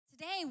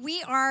today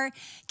we are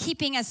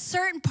keeping a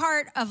certain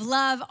part of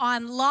love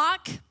on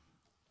lock,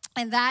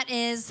 and that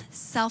is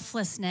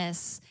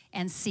selflessness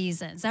and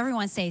seasons.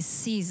 Everyone say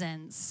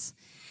seasons.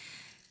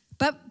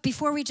 But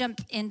before we jump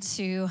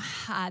into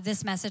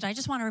this message, I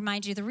just want to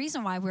remind you the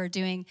reason why we're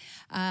doing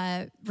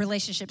a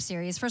relationship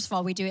series. First of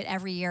all, we do it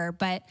every year,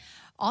 but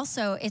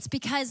also it's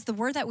because the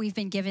word that we've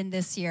been given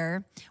this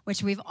year,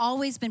 which we've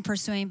always been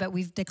pursuing, but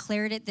we've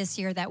declared it this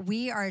year, that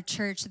we are a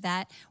church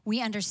that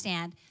we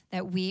understand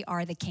that we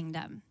are the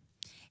kingdom.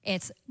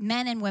 It's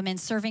men and women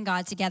serving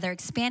God together,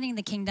 expanding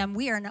the kingdom.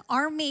 We are an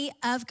army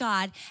of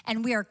God,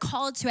 and we are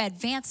called to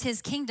advance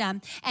his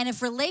kingdom. And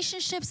if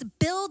relationships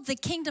build the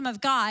kingdom of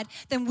God,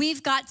 then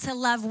we've got to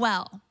love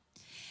well.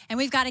 And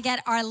we've got to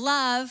get our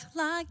love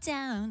locked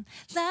down,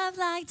 love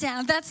locked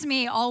down. That's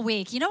me all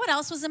week. You know what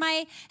else was in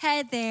my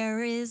head?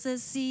 There is a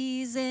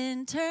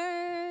season,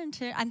 turn.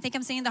 I think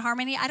I'm singing the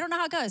harmony. I don't know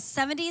how it goes.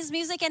 70s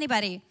music,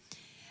 anybody?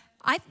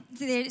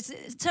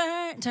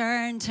 Turn,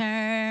 turn,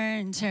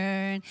 turn,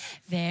 turn.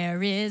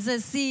 There is a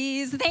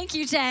season. Thank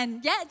you, Jen.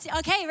 Yeah,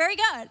 okay, very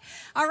good.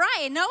 All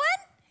right, no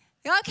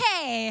one?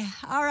 Okay,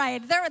 all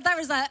right. There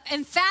was an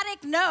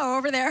emphatic no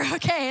over there.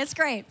 Okay, it's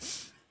great.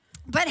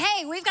 But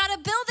hey, we've got to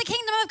build the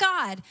kingdom of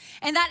God.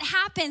 And that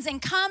happens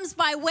and comes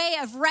by way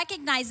of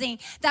recognizing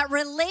that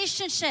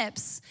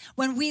relationships,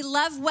 when we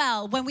love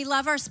well, when we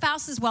love our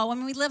spouses well,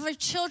 when we love our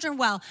children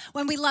well,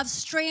 when we love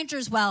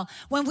strangers well,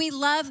 when we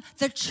love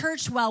the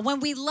church well, when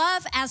we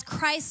love as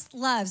Christ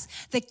loves,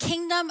 the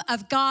kingdom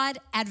of God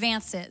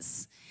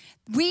advances.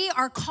 We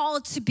are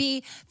called to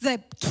be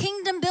the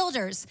kingdom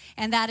builders,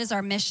 and that is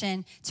our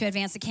mission, to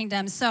advance the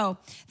kingdom. So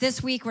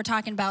this week, we're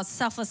talking about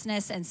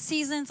selflessness and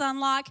seasons on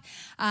lock.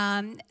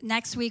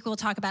 Next week, we'll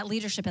talk about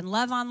leadership and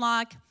love on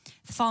lock.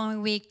 The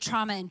following week,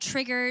 trauma and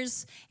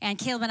triggers. And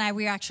Caleb and I,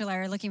 we actually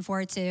are looking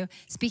forward to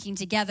speaking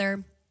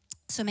together.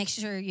 So make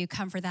sure you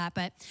come for that.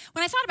 But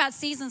when I thought about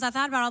seasons, I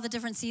thought about all the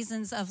different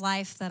seasons of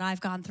life that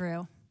I've gone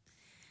through.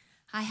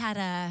 I had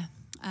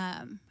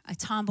a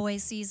tomboy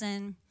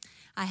season.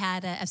 I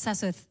had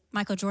obsessed with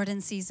Michael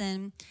Jordan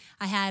season.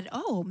 I had,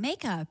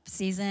 makeup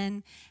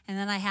season. And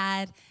then I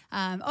had,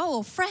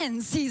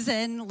 friends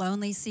season,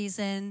 lonely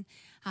season,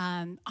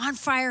 on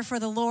fire for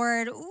the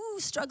Lord,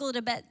 struggled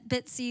a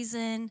bit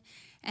season.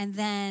 And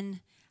then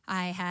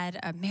I had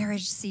a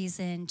marriage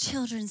season,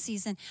 children's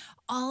season,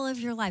 all of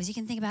your lives. You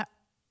can think about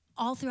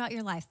all throughout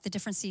your life, the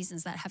different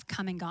seasons that have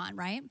come and gone,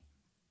 right?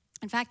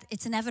 In fact,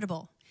 it's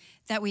inevitable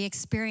that we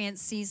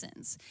experience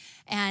seasons.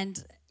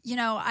 And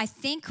I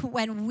think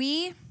when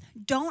we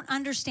don't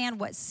understand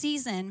what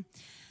season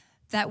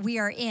that we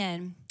are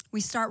in,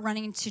 we start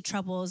running into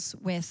troubles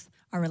with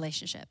our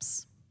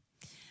relationships.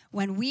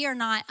 When we are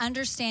not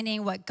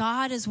understanding what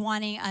God is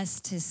wanting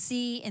us to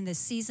see in the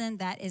season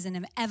that is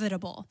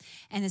inevitable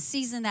and the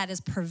season that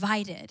is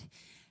provided,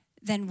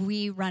 then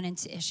we run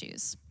into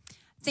issues.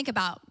 Think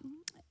about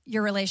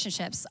your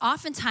relationships.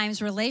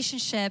 Oftentimes,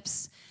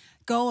 relationships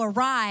go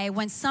awry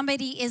when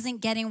somebody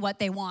isn't getting what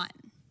they want,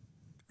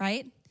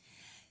 right?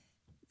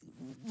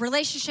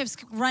 Relationships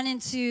run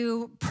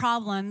into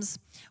problems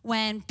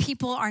when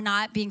people are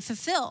not being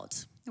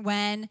fulfilled,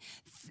 when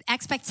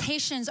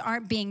expectations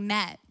aren't being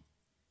met.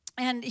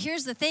 And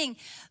here's the thing,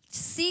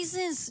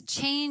 seasons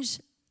change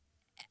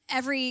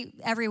every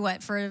 3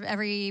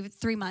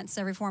 months,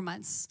 every 4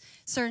 months.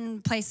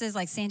 Certain places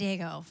like San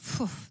Diego,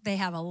 they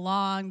have a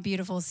long,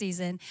 beautiful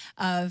season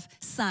of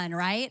sun,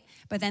 right?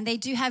 But then they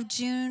do have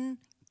June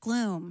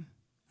gloom,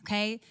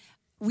 okay?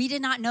 We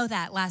did not know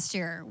that last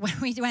year when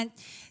we went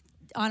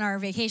on our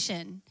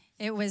vacation.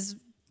 It was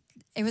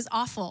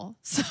awful.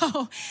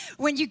 So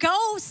when you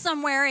go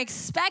somewhere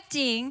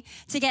expecting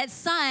to get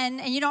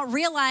sun and you don't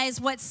realize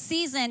what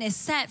season is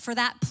set for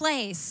that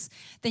place,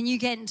 then you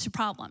get into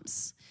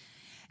problems.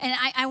 And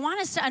I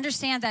want us to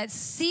understand that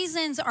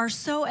seasons are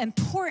so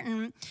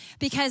important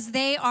because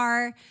they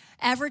are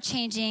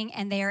ever-changing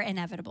and they are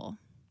inevitable.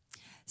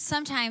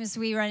 Sometimes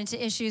we run into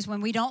issues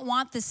when we don't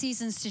want the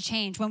seasons to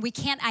change, when we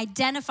can't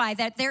identify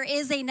that there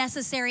is a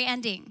necessary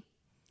ending,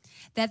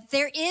 that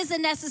there is a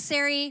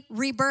necessary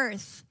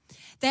rebirth,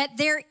 that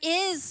there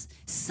is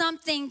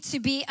something to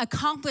be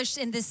accomplished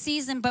in this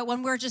season, but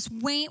when we're just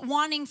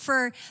wanting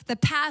for the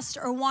past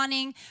or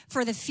wanting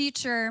for the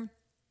future,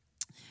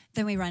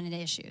 then we run into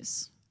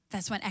issues.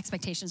 That's when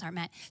expectations aren't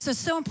met. So it's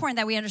so important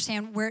that we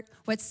understand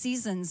what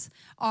seasons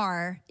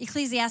are.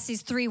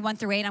 Ecclesiastes 3,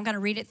 1-8, I'm going to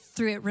read it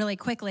through it really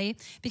quickly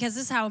because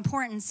this is how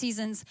important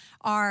seasons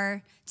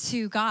are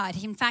to God.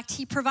 In fact,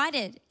 he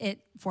provided it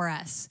for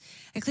us.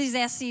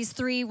 Ecclesiastes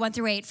 3,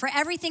 1-8, for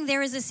everything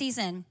there is a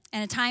season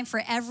and a time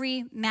for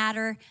every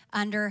matter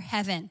under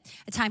heaven.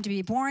 A time to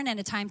be born and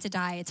a time to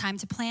die. A time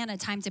to plant, a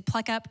time to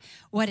pluck up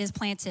what is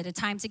planted. A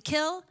time to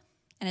kill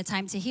and a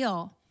time to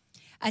heal.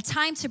 A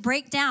time to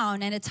break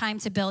down and a time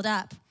to build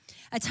up.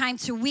 A time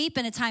to weep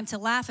and a time to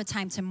laugh. A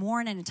time to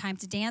mourn and a time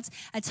to dance.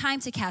 A time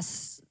to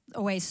cast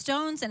away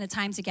stones and a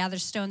time to gather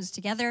stones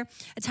together.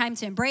 A time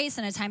to embrace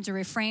and a time to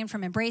refrain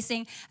from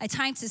embracing. A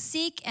time to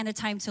seek and a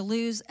time to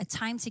lose. A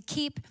time to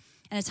keep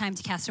and a time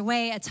to cast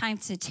away. A time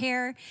to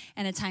tear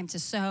and a time to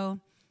sow.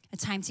 a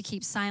time to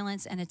keep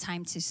silence, and a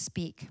time to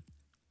speak,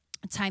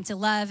 a time to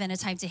love and a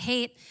time to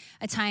hate,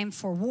 a time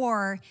for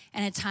war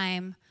and a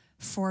time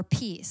for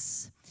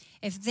peace.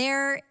 If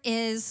there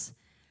is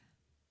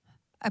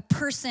a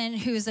person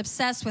who is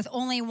obsessed with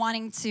only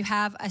wanting to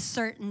have a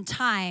certain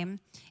time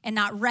and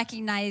not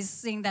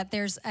recognizing that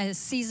there's a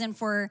season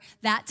for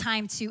that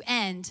time to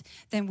end,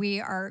 then we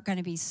are going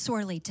to be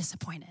sorely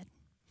disappointed.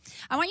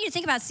 I want you to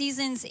think about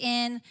seasons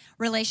in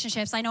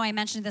relationships. I know I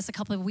mentioned this a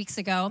couple of weeks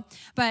ago,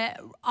 but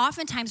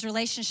oftentimes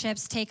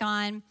relationships take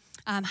on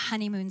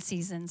honeymoon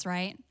seasons,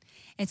 right?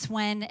 It's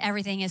when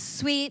everything is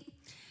sweet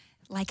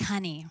like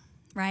honey,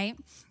 right?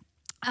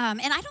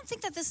 And I don't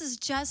think that this is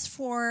just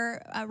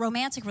for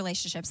romantic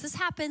relationships. This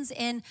happens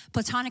in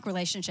platonic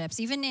relationships,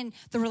 even in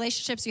the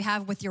relationships you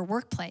have with your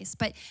workplace.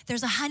 But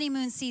there's a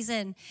honeymoon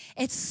season.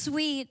 It's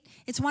sweet.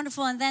 It's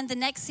wonderful. And then the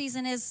next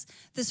season is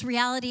this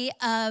reality,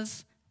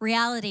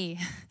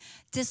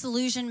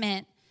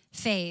 disillusionment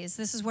phase.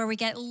 This is where we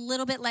get a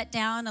little bit let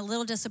down, a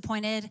little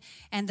disappointed.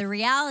 And the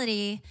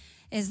reality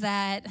is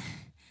that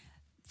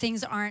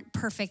things aren't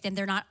perfect and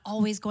they're not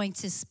always going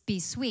to be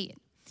sweet.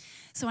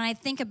 So when I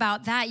think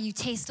about that, you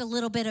taste a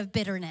little bit of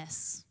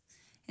bitterness.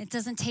 It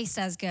doesn't taste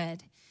as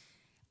good.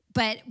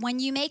 But when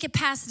you make it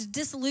past the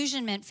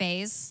disillusionment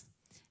phase,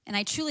 and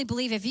I truly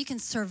believe if you can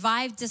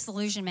survive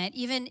disillusionment,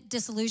 even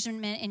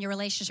disillusionment in your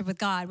relationship with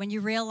God, when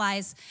you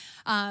realize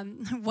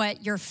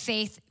what your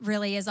faith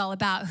really is all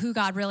about, who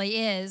God really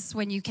is,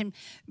 when you can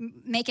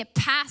make it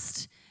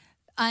past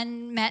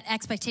unmet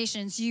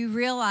expectations, you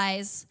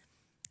realize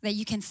that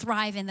you can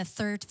thrive in the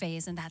third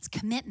phase, and that's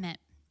commitment.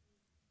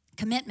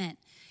 Commitment.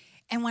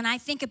 And when I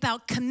think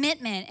about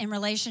commitment in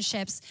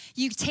relationships,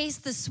 you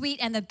taste the sweet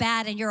and the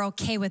bad, and you're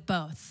okay with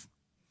both.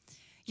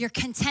 You're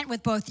content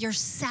with both. You're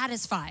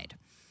satisfied.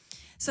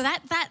 So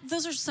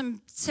those are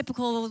some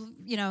typical,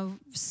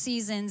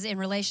 seasons in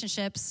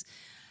relationships.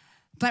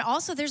 But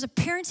also there's a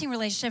parenting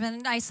relationship,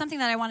 and something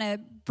that I want to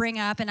bring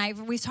up,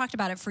 and we've talked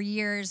about it for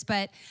years,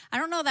 but I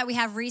don't know that we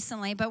have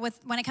recently. But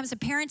when it comes to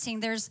parenting,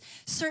 there's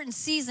certain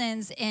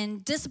seasons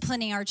in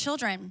disciplining our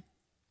children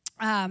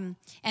and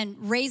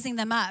raising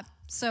them up.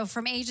 So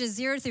from ages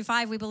 0 through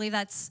 5, we believe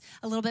that's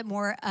a little bit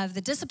more of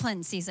the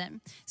discipline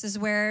season. This is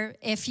where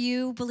if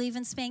you believe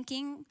in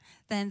spanking,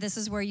 then this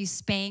is where you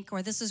spank,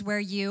 or this is where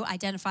you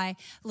identify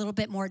a little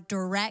bit more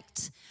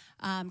direct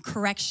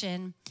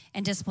correction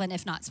and discipline,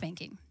 if not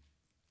spanking.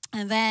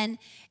 And then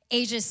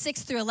ages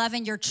 6 through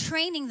 11, you're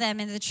training them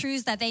in the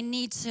truths that they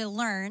need to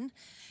learn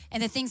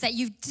and the things that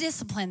you've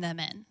disciplined them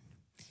in.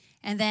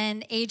 And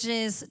then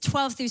ages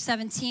 12 through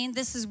 17,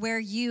 this is where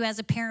you as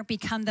a parent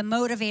become the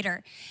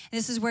motivator.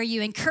 This is where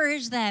you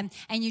encourage them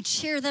and you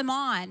cheer them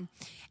on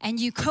and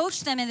you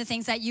coach them in the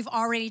things that you've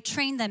already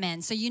trained them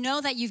in. So you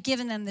know that you've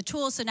given them the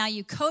tools, so now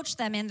you coach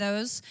them in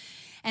those.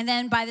 And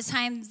then by the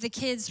time the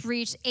kids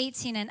reach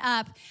 18 and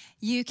up,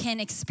 you can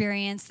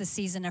experience the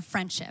season of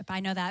friendship. I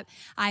know that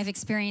I've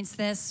experienced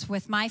this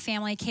with my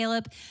family.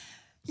 Caleb,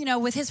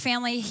 with his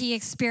family, he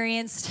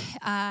experienced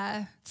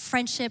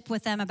friendship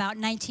with them about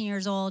 19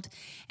 years old.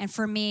 And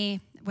for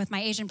me, with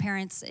my Asian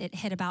parents, it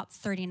hit about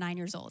 39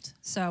 years old.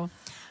 So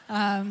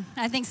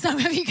I think some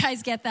of you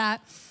guys get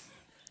that.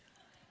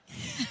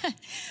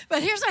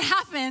 But here's what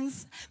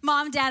happens.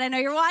 Mom, Dad, I know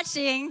you're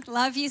watching.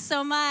 Love you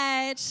so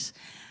much.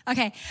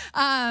 Okay.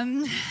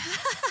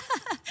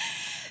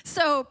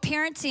 So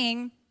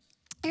parenting,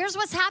 here's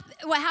what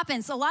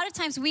happens. A lot of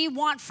times we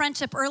want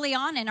friendship early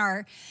on in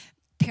our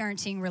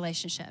parenting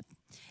relationship.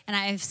 And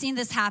I've seen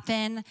this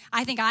happen.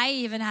 I think I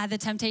even had the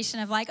temptation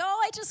of I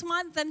just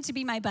want them to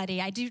be my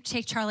buddy. I do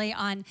take Charlie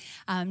on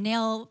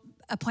nail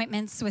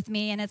appointments with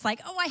me, and it's I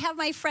have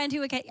my friend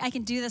who I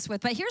can do this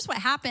with. But here's what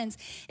happens.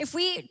 If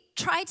we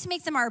try to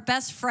make them our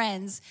best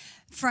friends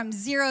from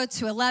 0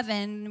 to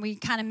 11, we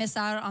kind of miss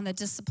out on the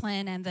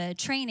discipline and the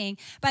training.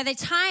 By the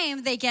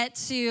time they get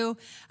to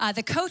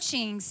the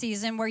coaching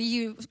season where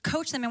you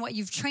coach them in what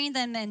you've trained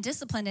them and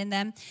disciplined in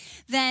them,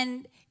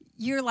 then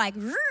you're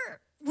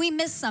we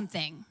missed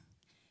something.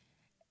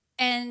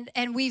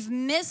 And we've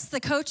missed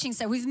the coaching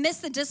step. We've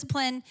missed the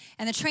discipline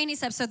and the training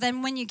step. So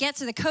then when you get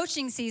to the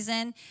coaching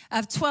season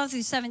of 12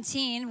 through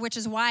 17, which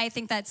is why I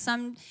think that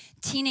some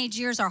teenage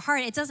years are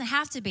hard, it doesn't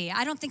have to be.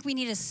 I don't think we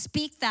need to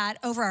speak that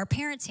over our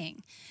parenting.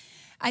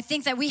 I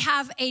think that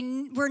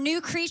we're new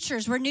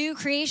creatures, we're new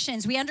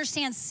creations, we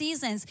understand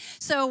seasons.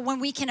 So when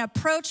we can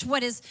approach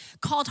what is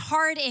called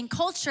hard in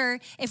culture,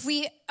 if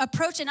we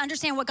approach and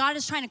understand what God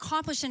is trying to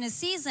accomplish in a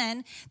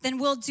season, then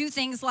we'll do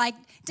things like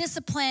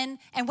discipline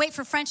and wait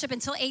for friendship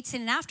until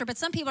 18 and after. But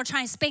some people are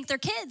trying to spank their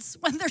kids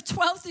when they're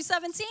 12 through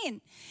 17.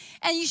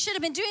 And you should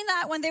have been doing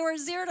that when they were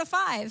 0 to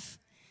 5.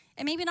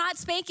 And maybe not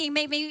spanking,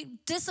 maybe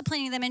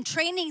disciplining them and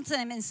training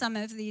them in some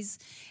of these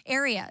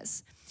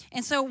areas.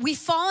 And so we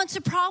fall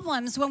into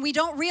problems when we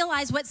don't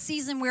realize what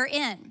season we're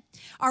in.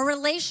 Our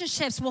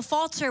relationships will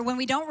falter when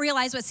we don't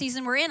realize what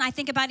season we're in. I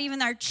think about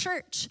even our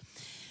church.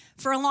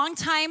 For a long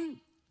time,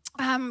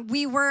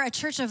 we were a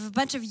church of a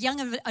bunch of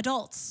young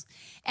adults.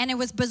 And it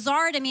was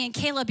bizarre to me and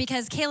Caleb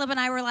because Caleb and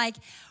I were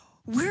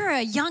we're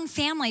a young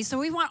family, so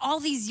we want all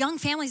these young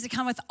families to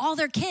come with all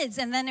their kids.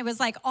 And then it was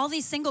like all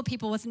these single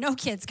people with no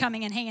kids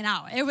coming and hanging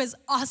out. It was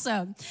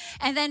awesome.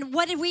 And then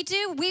what did we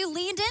do? We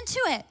leaned into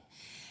it.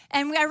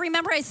 And I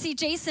remember I see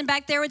Jason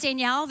back there with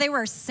Danielle. They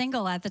were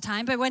single at the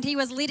time, but when he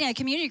was leading a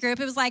community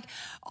group, it was like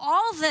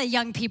all the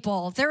young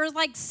people. There were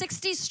like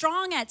 60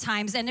 strong at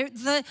times, and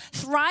the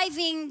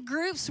thriving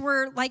groups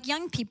were like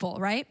young people,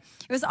 right?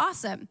 It was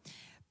awesome.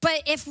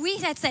 But if we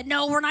had said,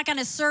 no, we're not going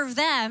to serve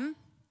them,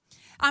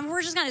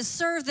 we're just going to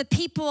serve the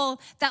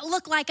people that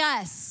look like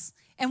us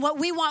and what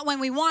we want when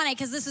we want it,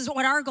 because this is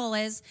what our goal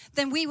is,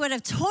 then we would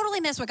have totally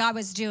missed what God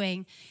was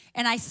doing.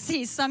 And I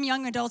see some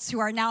young adults who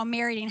are now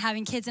married and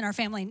having kids in our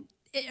family,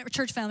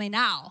 church family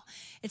now.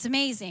 It's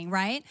amazing,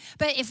 right?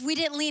 But if we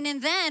didn't lean in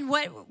then,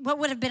 what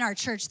would have been our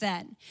church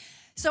then?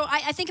 So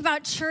I think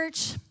about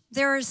church.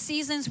 There are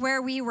seasons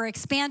where we were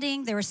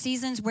expanding. There were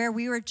seasons where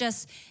we were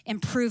just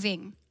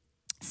improving.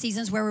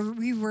 Seasons where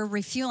we were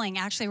refueling.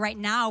 Actually, right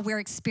now, we're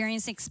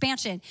experiencing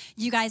expansion.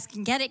 You guys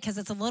can get it because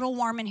it's a little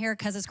warm in here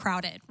because it's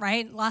crowded,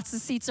 right? Lots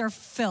of seats are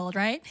filled,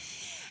 right?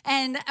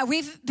 And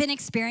we've been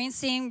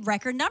experiencing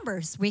record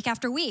numbers week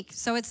after week.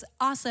 So it's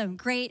awesome,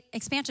 great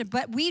expansion.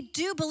 But we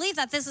do believe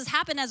that this has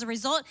happened as a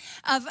result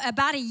of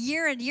about a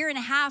year and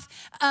a half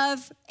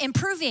of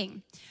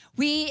improving.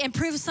 We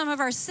improved some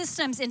of our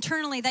systems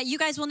internally that you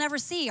guys will never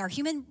see, our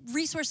human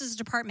resources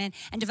department,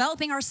 and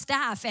developing our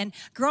staff and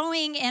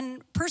growing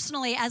and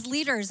personally as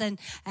leaders and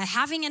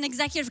having an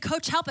executive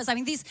coach help us. I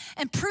mean, these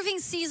improving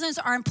seasons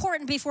are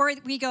important before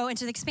we go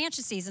into the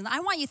expansion season.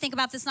 I want you to think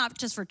about this not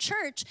just for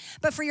church,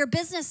 but for your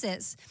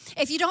businesses.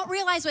 If you don't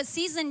realize what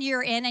season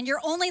you're in and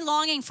you're only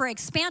longing for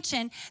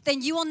expansion,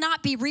 then you will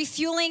not be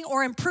refueling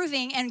or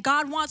improving, and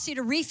God wants you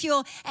to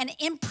refuel and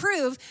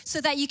improve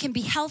so that you can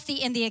be healthy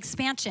in the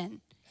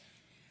expansion.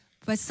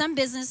 But some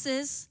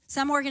businesses,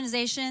 some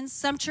organizations,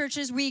 some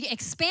churches, we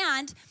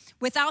expand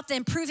without the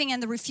improving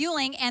and the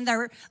refueling, and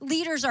their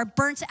leaders are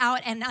burnt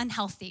out and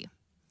unhealthy.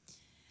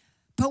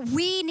 But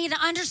we need to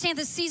understand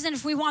the season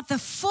if we want the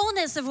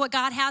fullness of what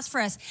God has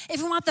for us,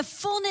 if we want the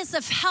fullness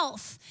of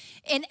health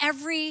in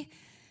every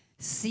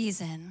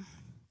season.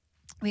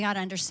 We got to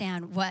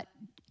understand what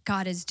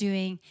God is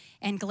doing.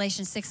 And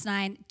Galatians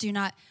 6:9, do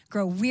not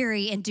grow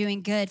weary in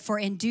doing good, for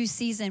in due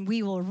season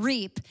we will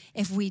reap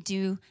if we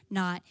do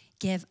not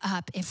give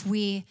up. If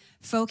we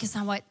focus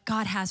on what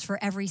God has for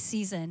every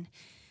season,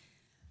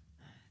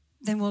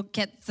 then we'll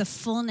get the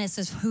fullness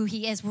of who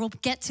he is. We'll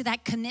get to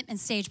that commitment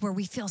stage where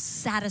we feel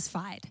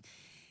satisfied.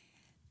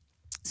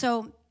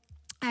 So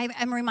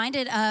I'm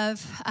reminded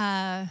of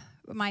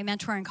my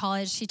mentor in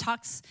college. She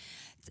talks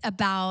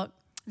about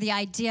the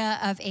idea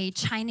of a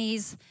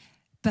Chinese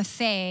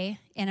buffet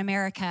in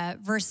America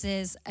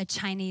versus a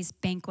Chinese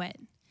banquet.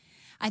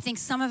 I think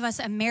some of us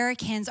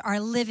Americans are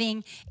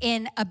living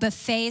in a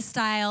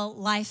buffet-style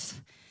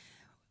life,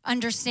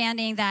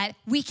 understanding that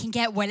we can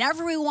get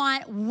whatever we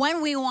want,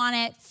 when we want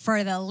it,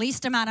 for the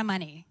least amount of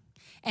money.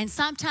 And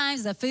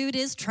sometimes the food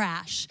is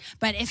trash.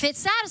 But if it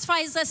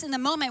satisfies us in the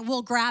moment,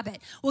 we'll grab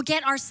it. We'll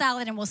get our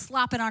salad and we'll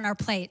slop it on our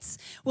plates.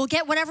 We'll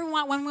get whatever we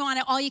want when we want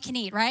it, all you can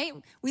eat, right?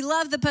 We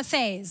love the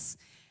buffets.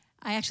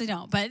 I actually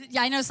don't, but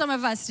I know some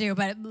of us do.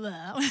 But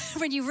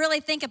when you really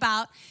think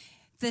about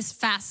this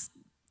fast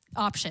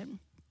option.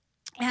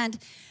 And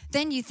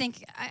then you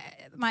think,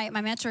 my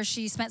mentor,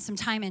 she spent some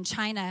time in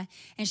China,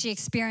 and she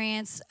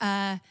experienced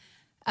a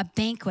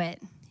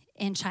banquet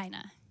in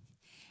China.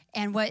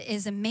 And what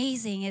is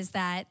amazing is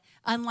that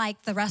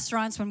unlike the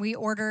restaurants, when we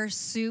order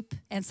soup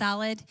and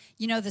salad,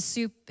 you know the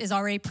soup is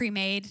already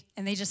pre-made,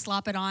 and they just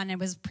slop it on. It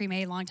was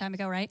pre-made a long time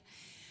ago, right?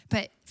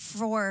 But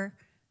for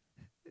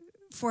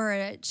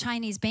a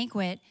Chinese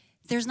banquet,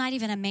 there's not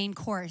even a main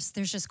course.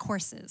 There's just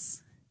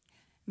courses.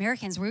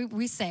 Americans,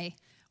 we say,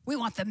 we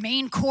want the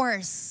main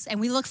course, and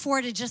we look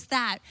forward to just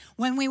that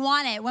when we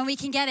want it, when we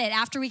can get it,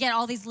 after we get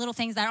all these little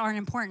things that aren't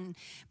important.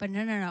 But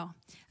no.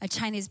 A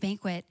Chinese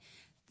banquet,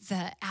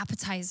 the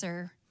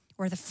appetizer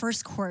or the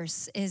first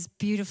course is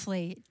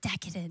beautifully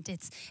decadent.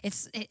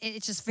 It's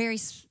just very,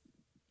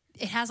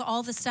 it has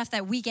all the stuff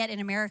that we get in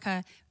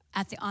America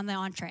on the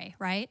entree,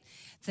 right?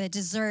 The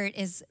dessert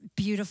is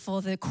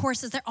beautiful. The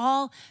courses, they're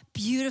all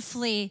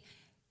beautifully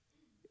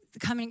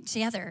coming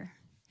together.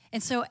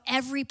 And so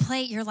every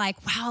plate, you're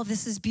like, wow,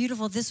 this is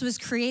beautiful. This was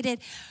created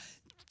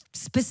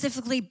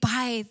specifically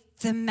by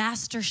the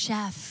master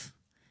chef.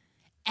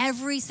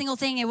 Every single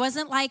thing. It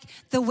wasn't like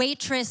the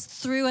waitress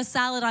threw a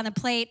salad on a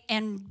plate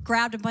and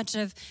grabbed a bunch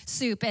of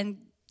soup and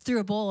threw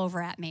a bowl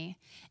over at me.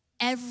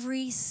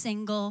 Every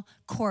single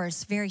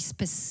course, very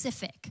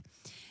specific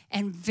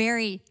and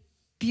very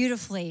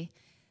beautifully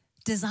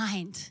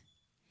designed.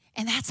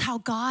 And that's how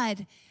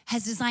God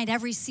has designed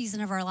every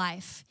season of our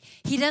life.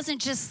 He doesn't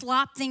just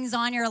slop things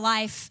on your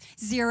life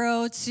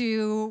 0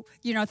 to,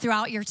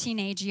 throughout your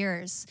teenage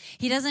years.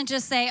 He doesn't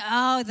just say,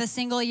 oh, the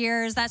single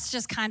years, that's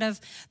just kind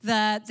of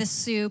the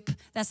soup.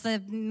 That's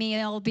the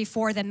meal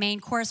before the main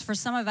course. For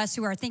some of us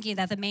who are thinking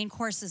that the main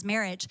course is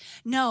marriage.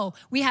 No,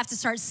 we have to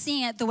start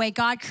seeing it the way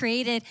God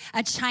created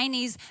a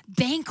Chinese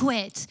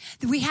banquet.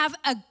 We have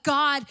a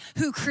God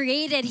who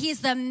created,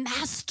 he's the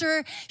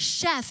master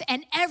chef,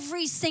 and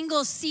every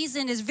single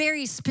season is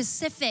very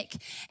specific.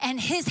 And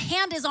his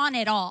hand is on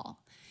it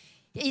all.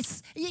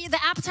 It's the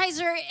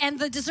appetizer and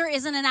the dessert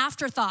isn't an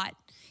afterthought.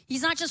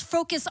 He's not just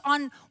focused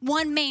on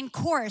one main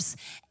course.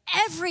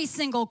 Every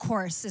single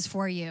course is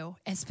for you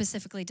and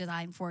specifically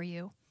designed for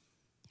you.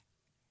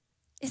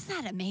 Isn't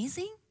that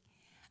amazing?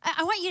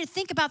 I want you to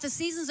think about the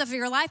seasons of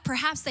your life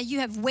perhaps that you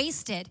have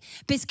wasted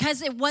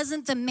because it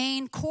wasn't the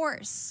main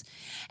course.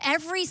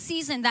 Every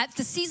season,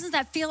 the seasons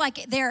that feel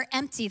like they're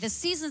empty, the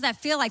seasons that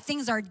feel like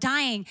things are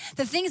dying,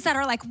 the things that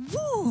are like,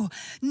 woo,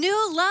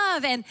 new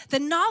love and the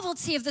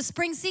novelty of the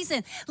spring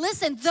season.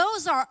 Listen,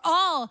 those are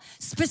all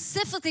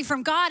specifically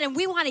from God, and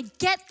we want to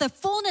get the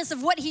fullness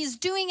of what he's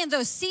doing in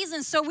those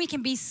seasons so we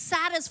can be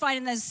satisfied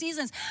in those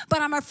seasons.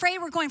 But I'm afraid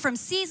we're going from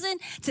season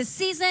to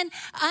season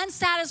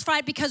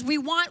unsatisfied because we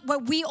want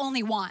what we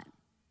only want.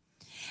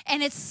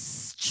 And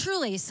it's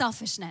truly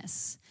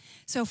selfishness.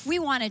 So if we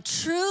want to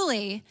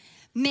truly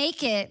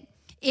make it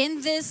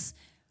in this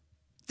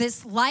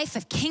life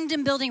of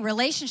kingdom building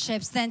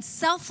relationships, then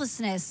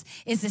selflessness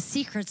is the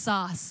secret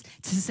sauce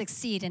to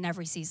succeed in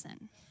every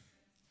season.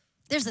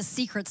 There's a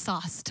secret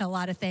sauce to a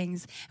lot of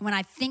things. And when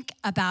I think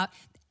about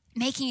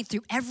making it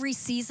through every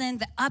season,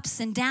 the ups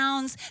and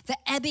downs, the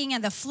ebbing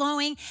and the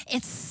flowing,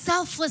 it's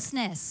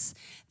selflessness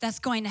that's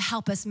going to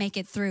help us make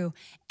it through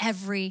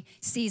every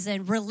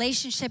season.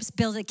 Relationships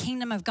build a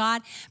kingdom of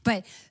God,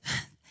 but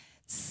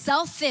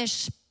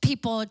selfish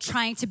people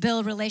trying to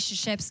build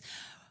relationships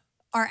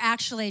are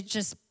actually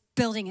just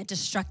building a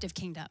destructive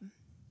kingdom.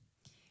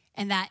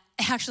 And that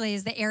actually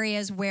is the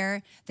areas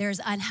where there's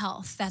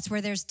unhealth. That's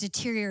where there's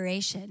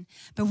deterioration.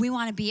 But we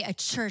want to be a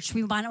church.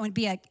 We want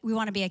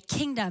to be a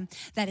kingdom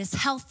that is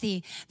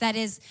healthy, that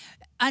is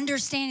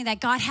understanding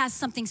that God has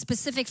something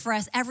specific for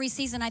us every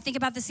season. I think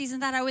about the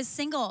season that I was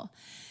single.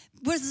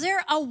 Was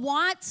there a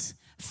want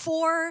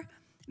for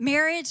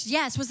marriage?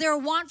 Yes. Was there a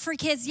want for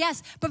kids?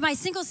 Yes. But my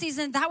single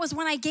season, that was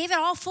when I gave it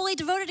all fully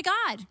devoted to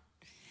God.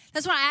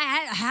 That's when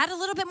I had a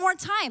little bit more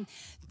time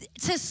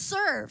to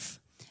serve.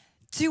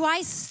 Do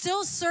I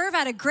still serve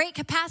at a great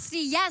capacity?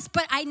 Yes,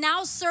 but I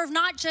now serve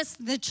not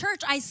just the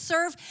church. I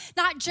serve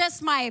not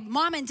just my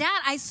mom and dad.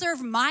 I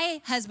serve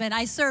my husband.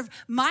 I serve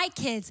my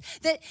kids.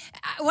 That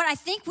what I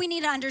think we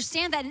need to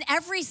understand that in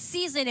every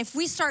season, if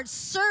we start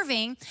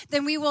serving,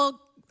 then we will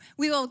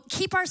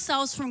keep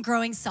ourselves from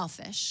growing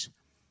selfish.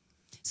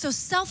 So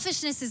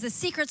selfishness is the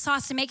secret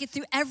sauce to make it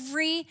through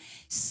every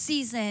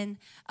season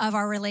of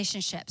our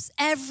relationships,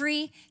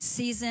 every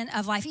season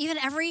of life, even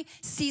every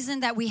season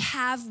that we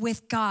have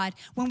with God.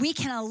 When we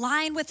can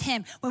align with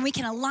him, when we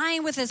can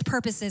align with his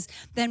purposes,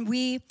 then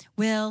we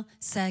will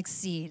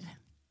succeed.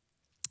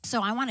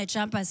 So I want to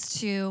jump us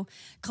to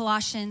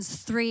Colossians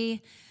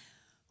 3,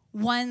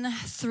 1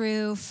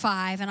 through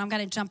 5, and I'm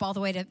going to jump all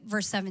the way to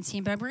verse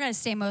 17, but we're going to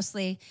stay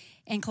mostly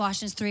in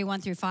Colossians 3, 1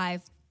 through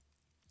 5.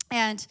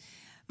 And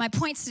my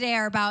points today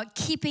are about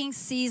keeping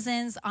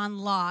seasons on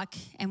lock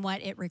and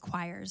what it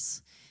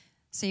requires.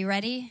 So you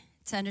ready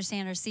to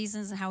understand our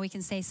seasons and how we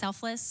can stay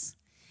selfless?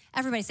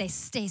 Everybody say,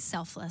 stay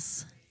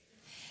selfless.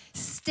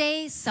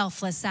 Stay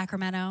selfless,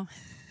 Sacramento.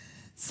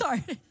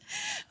 Sorry.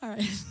 All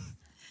right.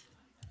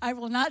 I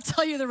will not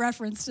tell you the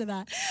reference to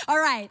that. All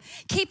right.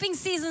 Keeping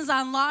seasons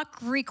on lock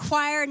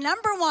require,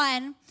 number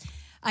one,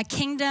 a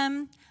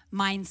kingdom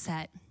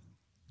mindset.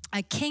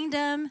 A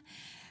kingdom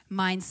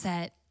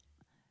mindset.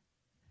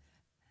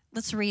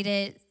 Let's read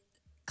it,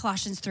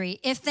 Colossians 3.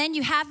 If then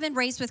you have been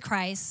raised with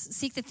Christ,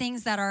 seek the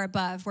things that are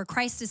above, where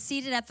Christ is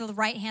seated at the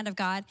right hand of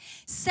God.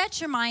 Set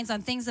your minds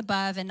on things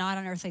above and not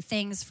on earthly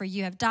things, for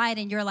you have died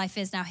and your life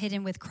is now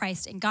hidden with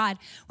Christ in God.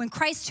 When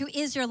Christ, who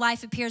is your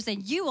life, appears,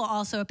 then you will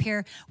also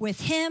appear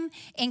with him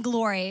in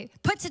glory.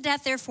 Put to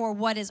death, therefore,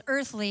 what is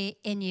earthly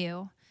in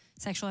you: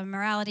 sexual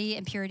immorality,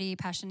 impurity,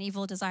 passion,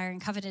 evil, desire,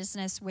 and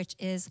covetousness, which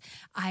is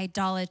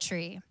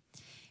idolatry.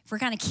 If we're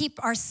going to keep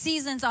our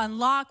seasons on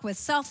lock with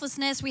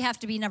selflessness, we have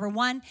to be, number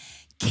one,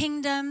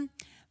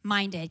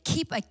 kingdom-minded.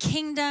 Keep a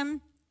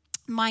kingdom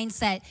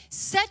mindset.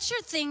 Set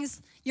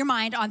your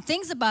mind on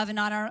things above and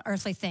not on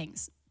earthly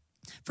things.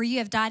 For you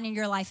have died and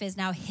your life is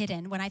now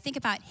hidden. When I think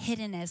about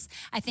hiddenness,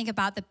 I think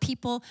about the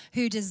people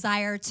who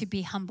desire to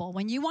be humble.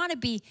 When you want to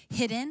be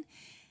hidden,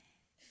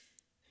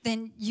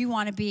 then you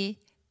want to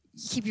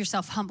keep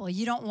yourself humble.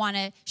 You don't want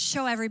to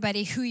show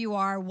everybody who you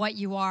are, what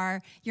you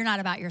are. You're not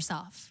about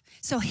yourself.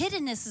 So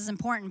hiddenness is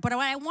important. But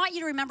what I want you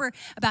to remember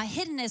about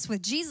hiddenness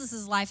with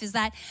Jesus' life is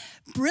that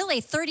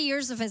really 30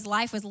 years of his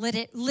life was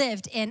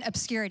lived in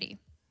obscurity.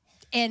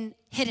 in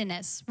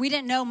hiddenness. We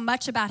didn't know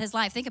much about his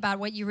life. Think about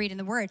what you read in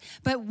the Word.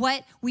 But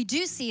what we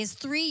do see is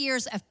 3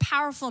 years of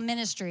powerful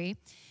ministry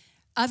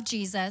of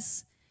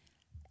Jesus,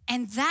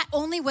 and that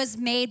only was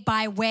made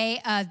by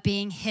way of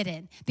being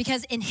hidden.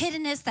 Because in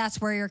hiddenness,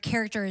 that's where your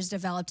character is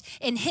developed.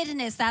 In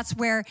hiddenness, that's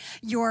where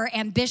your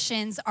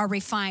ambitions are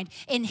refined.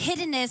 In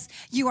hiddenness,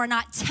 you are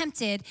not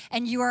tempted,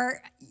 and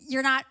you're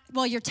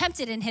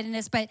tempted in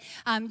hiddenness, but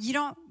you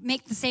don't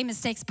make the same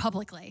mistakes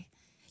publicly.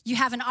 You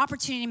have an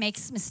opportunity to make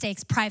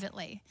mistakes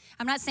privately.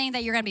 I'm not saying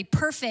that you're going to be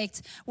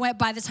perfect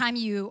by the time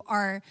you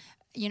are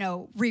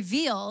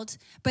revealed,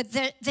 but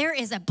there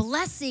is a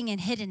blessing in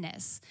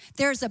hiddenness.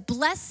 There's a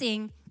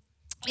blessing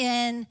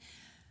in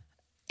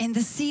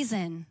the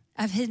season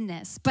of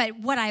hiddenness. But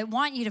what I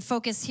want you to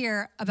focus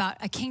here about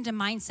a kingdom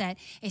mindset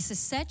is to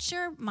set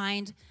your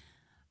mind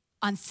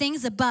on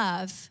things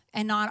above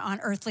and not on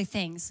earthly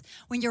things.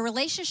 When your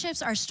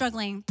relationships are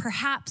struggling,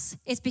 perhaps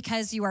it's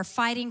because you are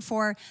fighting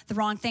for the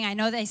wrong thing. I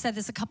know they said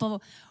this a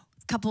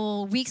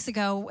couple weeks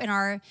ago in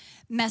our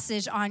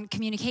message on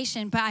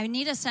communication, but I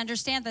need us to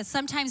understand that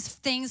sometimes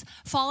things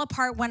fall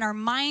apart when our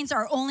minds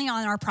are only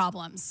on our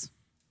problems.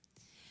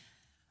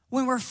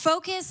 When we're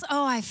focused,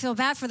 I feel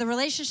bad for the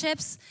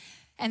relationships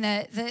and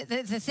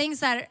the things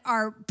that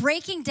are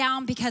breaking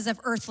down because of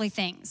earthly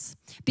things,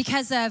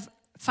 because of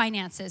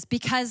finances,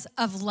 because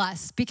of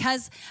lust,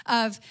 because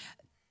of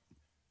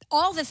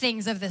all the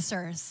things of this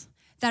earth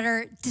that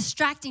are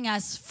distracting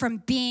us from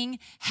being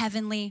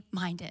heavenly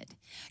minded.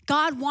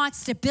 God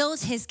wants to build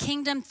his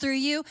kingdom through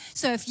you.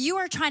 So if you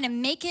are trying to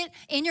make it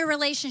in your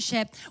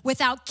relationship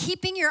without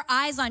keeping your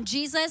eyes on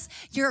Jesus,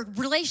 your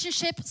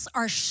relationships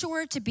are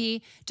sure to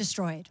be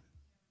destroyed.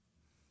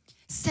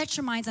 Set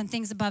your minds on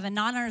things above and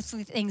not on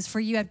earthly things, for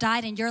you have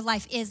died and your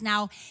life is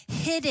now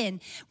hidden.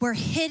 We're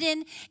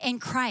hidden in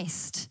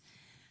Christ.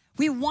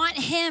 We want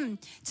him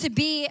to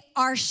be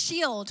our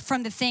shield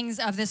from the things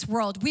of this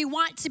world. We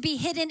want to be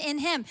hidden in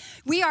him.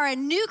 We are a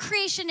new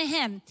creation in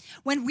him.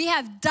 When we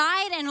have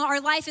died and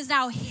our life is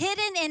now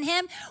hidden in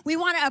him, we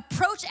want to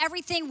approach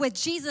everything with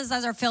Jesus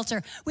as our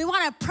filter. We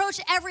want to approach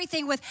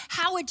everything with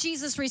how would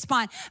Jesus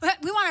respond?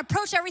 We want to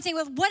approach everything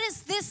with what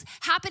is this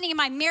happening in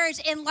my marriage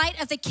in light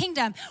of the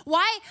kingdom?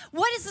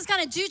 What is this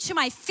going to do to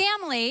my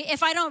family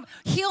if I don't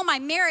heal my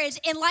marriage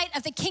in light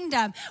of the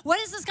kingdom?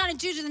 What is this going to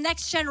do to the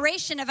next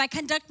generation if I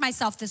conduct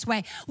myself this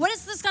way? What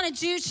is this going to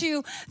do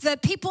to the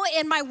people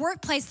in my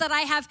workplace that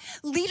I have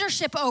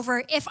leadership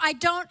over if I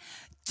don't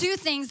do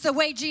things the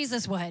way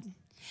Jesus would?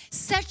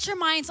 Set your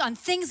minds on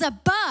things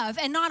above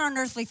and not on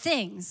earthly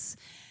things.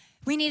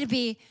 We need to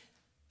be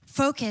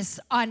focused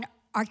on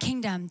our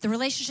kingdom. The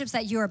relationships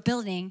that you are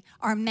building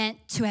are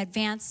meant to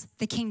advance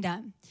the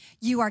kingdom.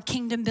 You are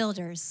kingdom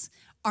builders.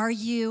 Are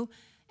you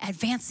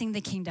advancing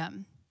the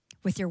kingdom?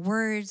 With your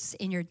words,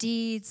 in your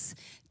deeds,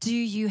 do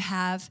you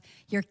have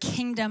your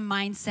kingdom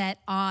mindset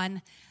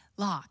on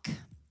lock?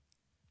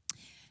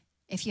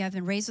 If you have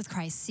been raised with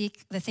Christ,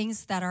 seek the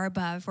things that are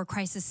above, where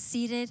Christ is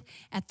seated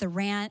at the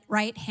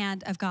right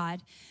hand of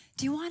God.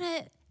 Do you want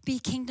to be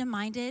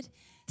kingdom-minded?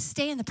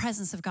 Stay in the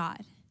presence of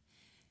God.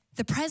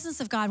 The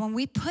presence of God, when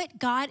we put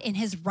God in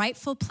his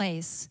rightful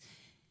place,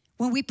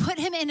 when we put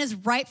him in his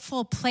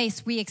rightful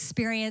place, we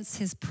experience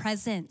his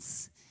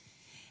presence.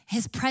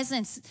 His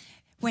presence.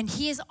 When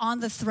he is on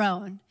the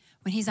throne,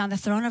 when he's on the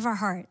throne of our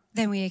heart,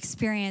 then we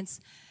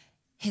experience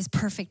his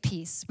perfect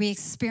peace. We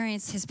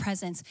experience his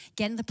presence.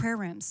 Get in the prayer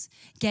rooms.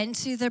 Get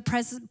into the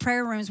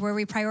prayer rooms where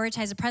we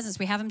prioritize the presence.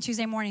 We have them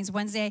Tuesday mornings,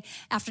 Wednesday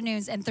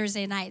afternoons, and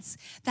Thursday nights.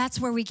 That's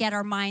where we get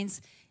our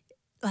minds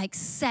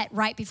set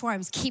right before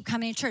him. Keep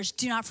coming to church.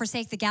 Do not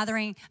forsake the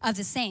gathering of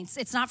the saints.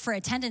 It's not for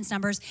attendance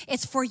numbers.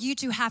 It's for you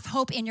to have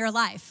hope in your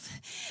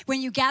life.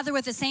 When you gather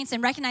with the saints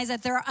and recognize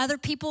that there are other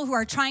people who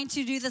are trying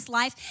to do this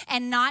life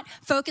and not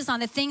focus on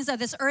the things of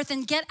this earth,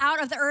 and get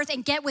out of the earth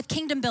and get with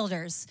kingdom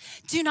builders.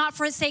 Do not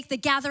forsake the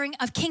gathering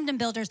of kingdom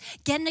builders.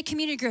 Get in a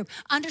community group.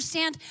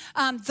 Understand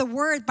the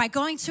word by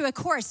going to a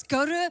course.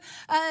 Go to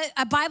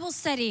a Bible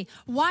study.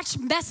 Watch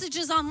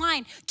messages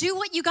online. Do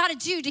what you got to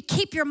do to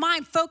keep your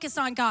mind focused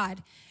on God.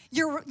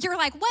 You're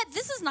like, what?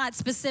 This is not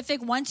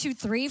specific 1, 2,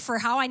 3 for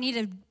how I need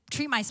to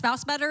treat my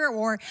spouse better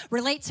or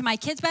relate to my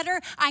kids better.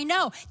 I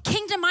know.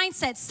 Kingdom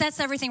mindset sets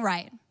everything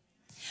right.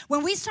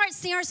 When we start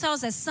seeing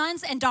ourselves as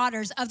sons and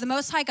daughters of the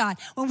Most High God,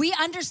 when we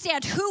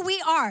understand who we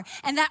are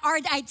and that our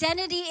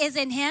identity is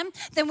in him,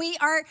 then we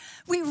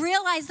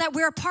realize that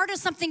we're a part of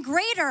something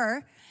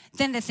greater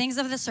than the things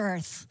of this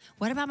earth.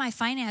 What about my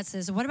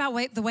finances? What about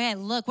the way I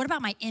look? What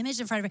about my image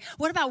in front of me?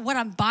 What about what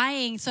I'm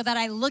buying so that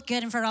I look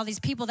good in front of all these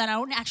people that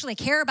don't actually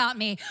care about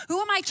me? Who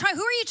are you trying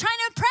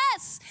to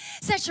impress?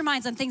 Set your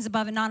minds on things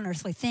above and not on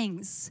earthly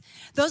things.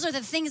 Those are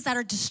the things that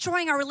are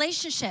destroying our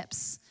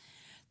relationships.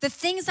 The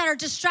things that are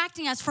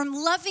distracting us from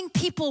loving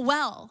people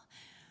well.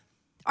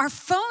 Our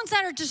phones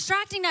that are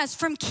distracting us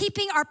from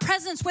keeping our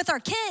presence with our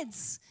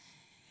kids.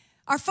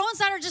 Our phones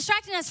that are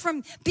distracting us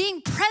from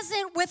being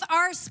present with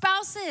our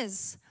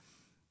spouses.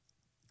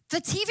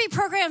 The TV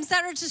programs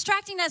that are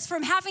distracting us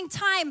from having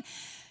time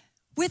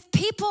with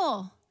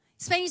people,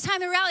 spending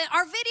time in reality.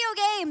 Our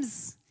video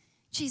games.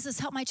 Jesus,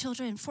 help my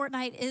children.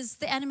 Fortnite is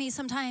the enemy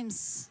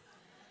sometimes.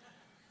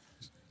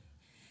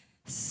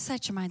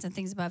 Set your minds on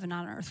things above and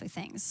not on earthly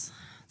things.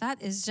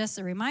 That is just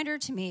a reminder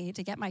to me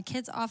to get my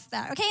kids off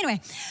that. Okay,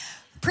 anyway,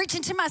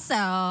 preaching to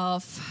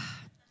myself.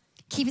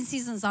 Keeping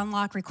seasons on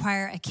lock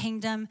require a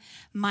kingdom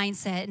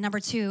mindset. Number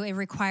 2, it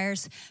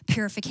requires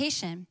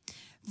purification.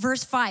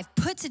 Verse 5,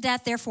 put to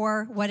death,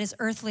 therefore, what is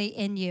earthly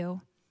in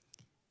you.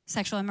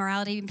 Sexual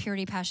immorality,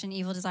 impurity, passion,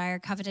 evil desire,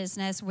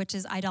 covetousness, which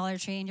is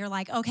idolatry. And you're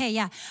like, okay,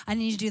 yeah, I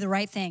need to do the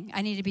right thing.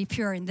 I need to be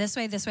pure in this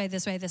way, this way,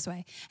 this way, this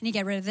way. I need to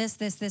get rid of this,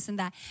 this, this, and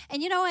that.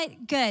 And you know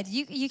what? Good.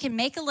 You can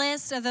make a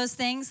list of those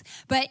things.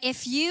 But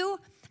if you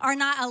are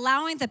not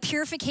allowing the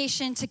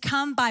purification to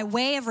come by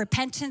way of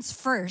repentance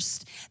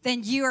first,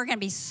 then you are going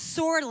to be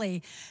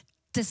sorely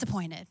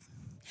disappointed.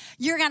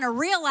 You're going to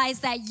realize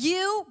that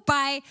you,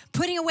 by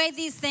putting away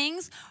these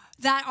things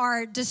that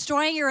are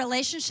destroying your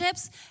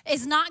relationships,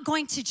 is not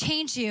going to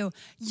change you.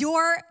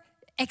 Your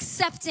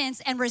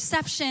acceptance and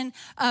reception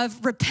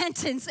of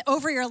repentance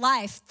over your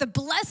life, the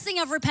blessing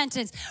of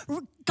repentance,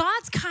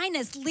 God's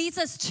kindness leads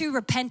us to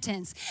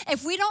repentance.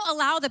 If we don't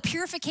allow the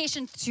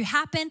purification to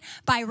happen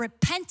by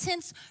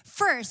repentance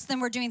first, then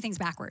we're doing things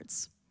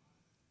backwards.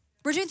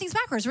 We're doing things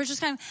backwards. We're just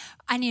kind of,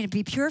 I need to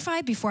be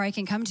purified before I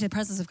can come to the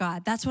presence of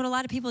God. That's what a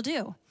lot of people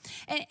do.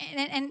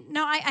 And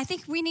no, I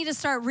think we need to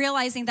start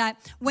realizing that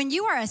when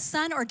you are a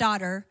son or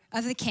daughter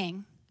of the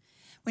King,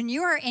 when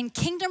you are in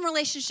kingdom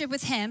relationship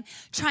with him,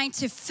 trying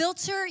to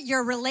filter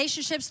your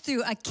relationships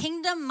through a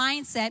kingdom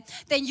mindset,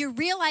 then you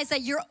realize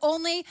that you're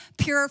only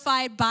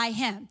purified by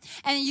him.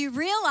 And you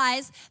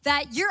realize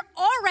that you're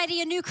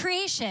already a new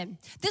creation.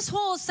 This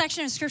whole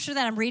section of scripture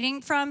that I'm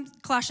reading from,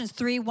 Colossians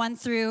 3, 1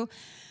 through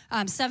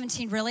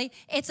 17, really,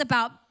 it's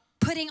about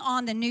putting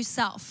on the new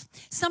self.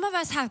 Some of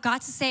us have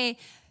got to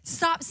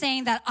stop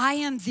saying that I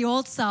am the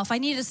old self. I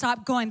need to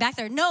stop going back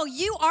there. No,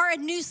 you are a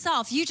new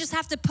self. You just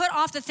have to put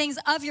off the things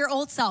of your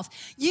old self.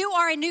 You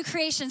are a new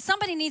creation.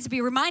 Somebody needs to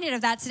be reminded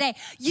of that today.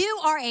 You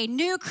are a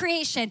new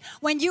creation.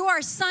 When you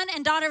are son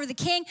and daughter of the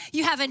King,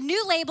 you have a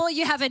new label,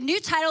 you have a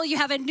new title, you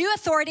have a new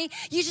authority.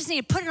 You just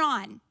need to put it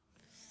on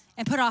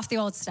and put off the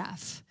old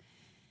stuff.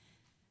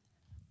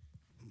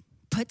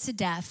 Put to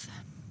death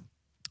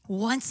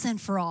once and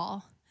for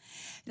all.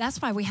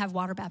 That's why we have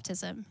water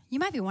baptism. You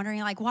might be wondering,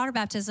 like, water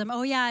baptism,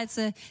 oh yeah, it's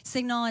a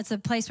signal, it's a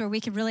place where we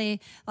can really,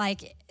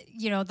 like,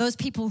 you know, those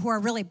people who are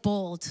really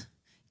bold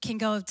can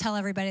go tell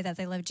everybody that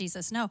they love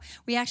Jesus. No,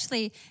 we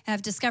actually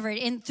have discovered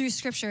through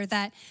scripture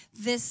that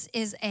this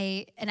is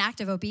an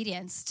act of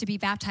obedience to be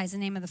baptized in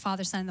the name of the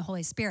Father, Son, and the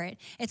Holy Spirit.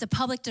 It's a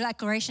public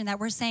declaration that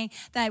we're saying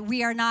that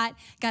we are not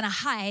going to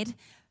hide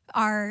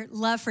our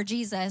love for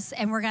Jesus,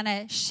 and we're going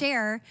to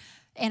share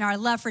in our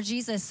love for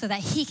Jesus so that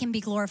he can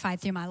be glorified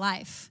through my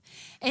life.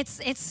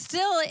 It's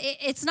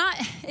not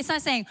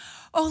saying,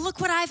 oh, look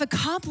what I've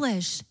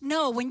accomplished.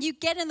 No, when you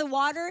get in the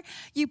water,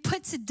 you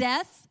put to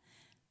death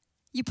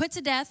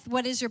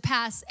what is your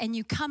past, and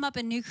you come up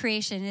a new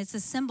creation. It's a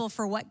symbol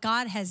for what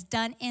God has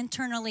done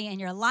internally in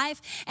your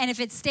life. And if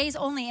it stays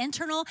only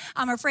internal,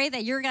 I'm afraid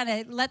that you're going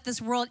to let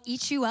this world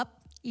eat you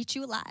up, eat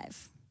you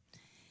alive.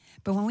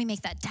 But when we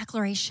make that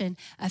declaration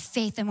of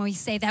faith, and when we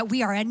say that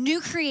we are a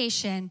new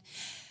creation,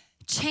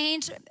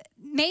 changed,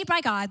 made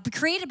by God,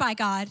 created by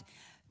God,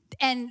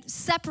 and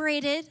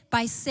separated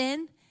by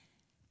sin,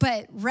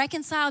 but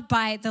reconciled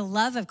by the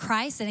love of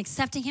Christ and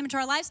accepting him into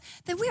our lives,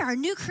 then we are a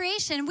new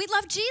creation. We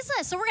love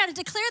Jesus. So we're going to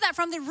declare that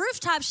from the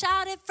rooftop,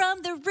 shout it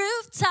from the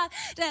rooftop.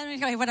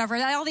 Okay, whatever,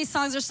 all these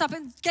songs are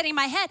stopping getting in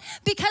my head,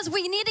 because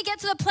we need to get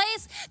to the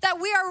place that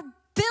we are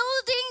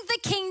building the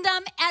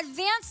kingdom,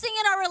 advancing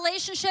in our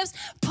relationships,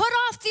 put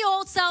off the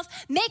old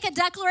self, make a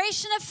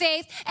declaration of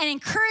faith, and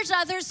encourage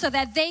others so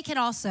that they can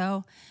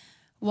also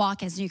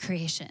walk as new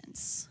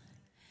creations.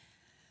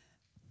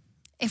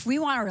 If we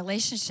want our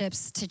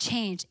relationships to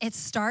change, it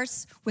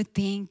starts with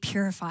being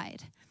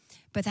purified.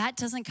 But that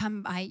doesn't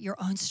come by your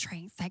own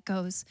strength. That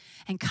goes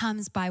and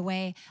comes by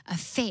way of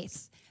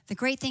faith. The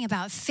great thing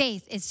about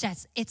faith is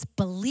just it's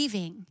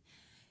believing.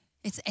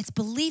 It's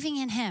believing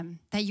in him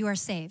that you are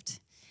saved.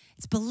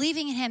 It's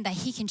believing in him that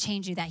he can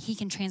change you, that he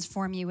can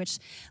transform you, which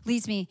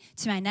leads me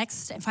to my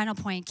next and final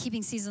point.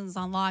 Keeping seasons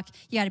on lock,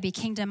 you got to be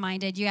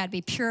kingdom-minded. You got to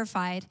be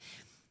purified.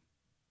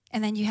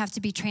 And then you have to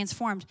be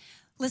transformed.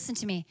 Listen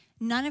to me.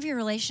 None of your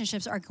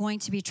relationships are going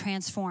to be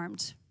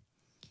transformed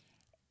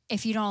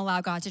if you don't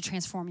allow God to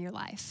transform your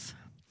life.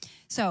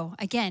 So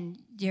again,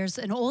 there's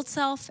an old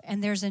self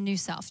and there's a new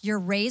self. You're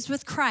raised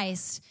with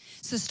Christ,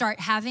 so start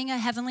having a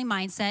heavenly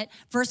mindset.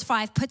 Verse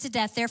 5, put to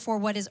death, therefore,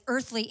 what is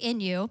earthly in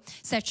you.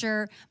 Set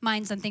your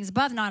minds on things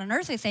above, not on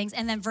earthly things.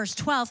 And then verse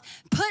 12,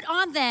 put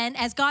on then,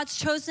 as God's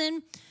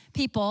chosen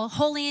people,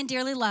 holy and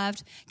dearly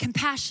loved,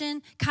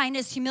 compassion,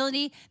 kindness,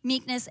 humility,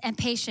 meekness, and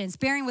patience,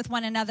 bearing with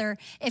one another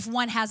if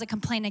one has a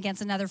complaint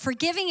against another,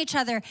 forgiving each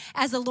other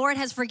as the Lord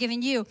has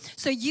forgiven you.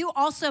 So you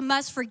also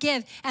must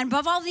forgive. And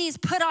above all these,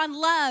 put on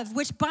love,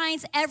 which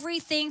binds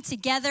everything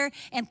together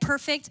in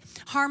perfect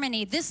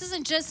harmony. This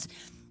isn't just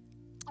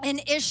an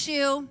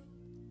issue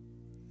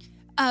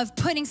of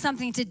putting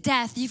something to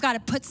death, you've got to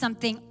put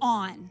something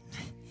on.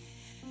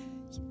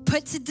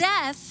 Put to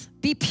death,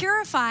 be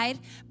purified,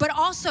 but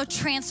also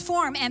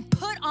transform and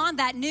put on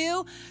that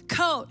new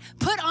coat.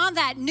 Put on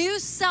that new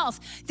self.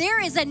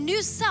 There is a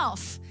new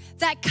self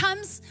that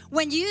comes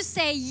when you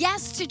say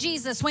yes to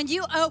Jesus. When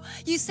you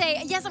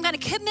say, yes, I'm going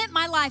to commit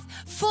my life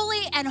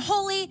fully and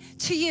wholly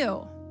to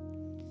you.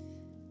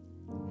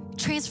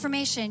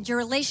 Transformation. Your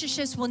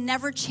relationships will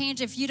never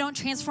change if you don't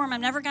transform.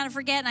 I'm never going to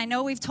forget, and I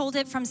know we've told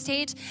it from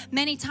stage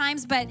many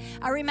times, but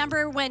I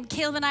remember when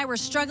Caleb and I were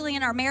struggling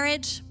in our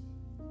marriage,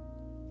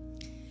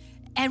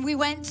 and we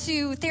went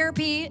to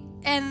therapy,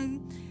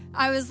 and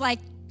I was like,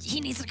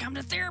 he needs to come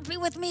to therapy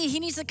with me. He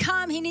needs to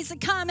come.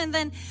 And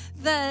then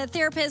the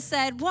therapist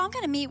said, well, I'm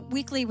going to meet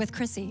weekly with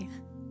Chrissy.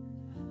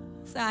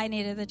 So I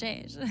needed the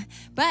change.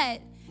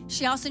 But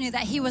she also knew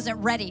that he wasn't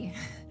ready.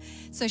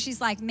 So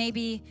she's like,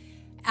 maybe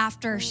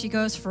after she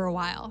goes for a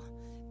while.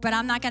 But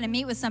I'm not going to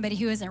meet with somebody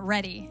who isn't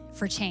ready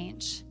for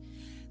change.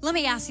 Let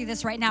me ask you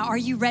this right now. Are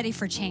you ready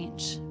for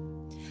change?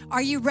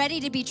 Are you ready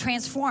to be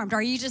transformed?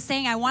 Are you just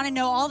saying, I want to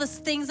know all the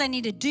things I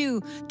need to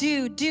do?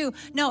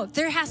 No,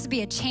 there has to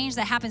be a change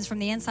that happens from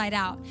the inside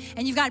out.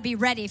 And you've got to be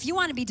ready. If you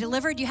want to be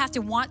delivered, you have to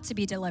want to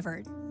be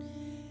delivered.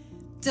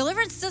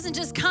 Deliverance doesn't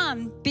just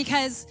come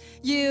because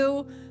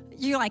you're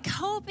like,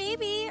 oh,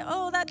 baby,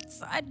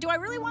 do I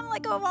really want to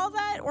let go of all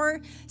that?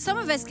 Or some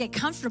of us get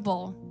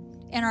comfortable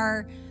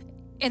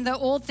in the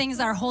old things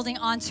that are holding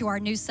on to our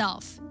new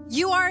self.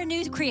 You are a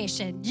new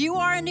creation. You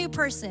are a new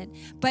person.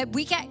 But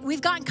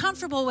we've gotten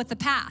comfortable with the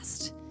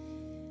past.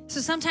 So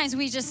sometimes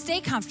we just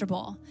stay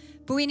comfortable.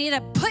 But we need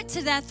to put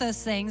to death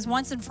those things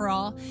once and for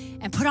all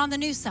and put on the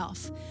new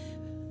self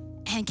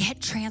and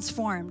get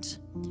transformed.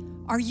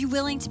 Are you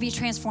willing to be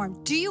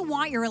transformed? Do you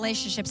want your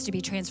relationships to be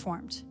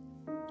transformed?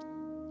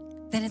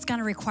 Then it's going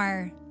to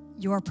require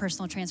your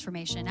personal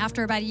transformation.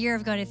 After about a year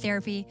of going to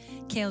therapy,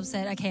 Caleb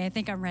said, okay, I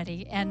think I'm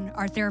ready. And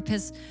our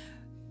therapist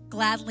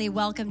gladly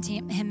welcomed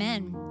him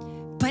in.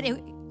 But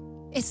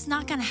it's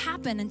not going to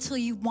happen until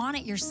you want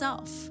it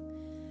yourself.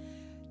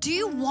 Do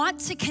you want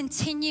to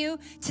continue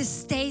to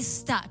stay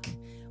stuck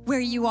where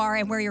you are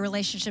and where your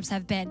relationships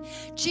have been?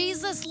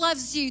 Jesus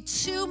loves you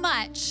too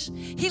much.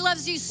 He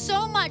loves you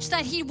so much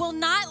that he will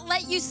not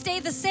let you stay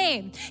the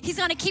same. He's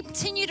going to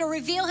continue to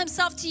reveal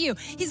himself to you.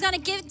 He's going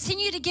to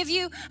continue to give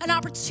you an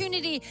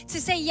opportunity to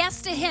say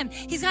yes to him.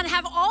 He's going to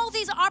have all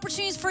these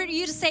opportunities for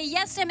you to say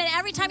yes to him. And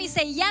every time you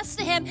say yes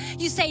to him,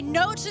 you say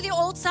no to the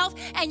old self,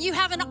 and you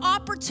have an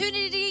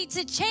opportunity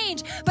to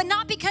change. But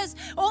not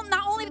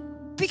only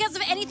because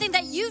of anything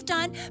that you've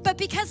done, but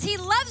because he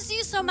loves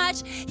you so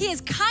much, he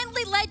has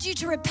kindly led you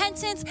to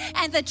repentance.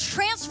 And the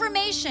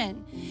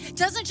transformation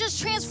doesn't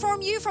just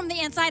transform you from the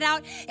inside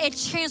out, it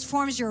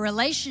transforms your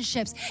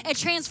relationships. It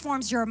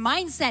transforms your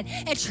mindset.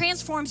 It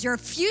transforms your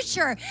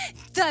future.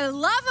 The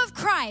love of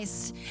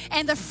Christ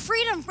and the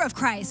freedom of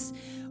Christ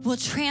will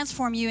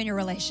transform you in your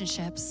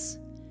relationships.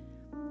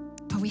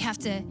 But we have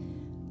to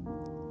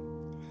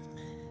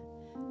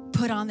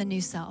put on the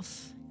new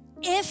self.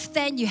 If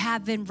then you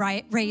have been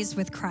raised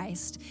with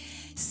Christ,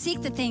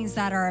 seek the things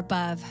that are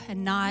above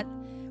and not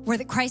where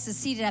Christ is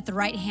seated at the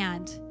right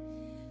hand.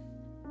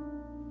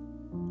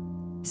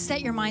 Set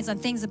your minds on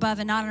things above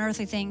and not on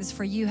earthly things,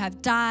 for you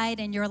have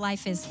died and your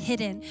life is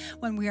hidden.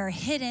 When we are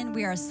hidden,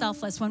 we are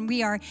selfless. When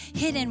we are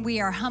hidden,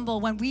 we are humble.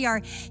 When we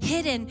are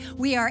hidden,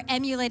 we are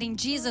emulating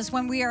Jesus.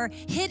 When we are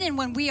hidden,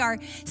 when we are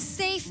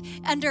safe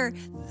under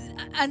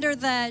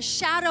the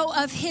shadow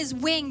of his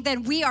wing,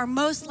 then we are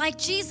most like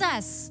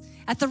Jesus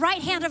at the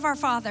right hand of our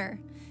Father.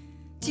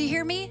 Do you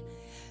hear me?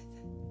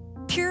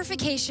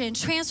 Purification,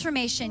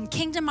 transformation,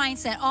 kingdom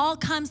mindset all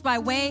comes by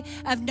way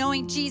of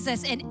knowing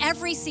Jesus in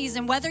every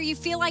season, whether you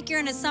feel like you're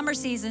in a summer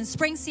season,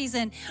 spring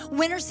season,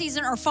 winter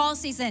season, or fall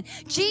season.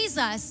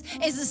 Jesus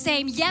is the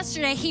same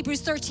yesterday,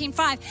 Hebrews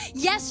 13:5,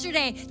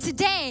 yesterday,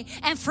 today,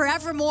 and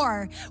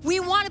forevermore. We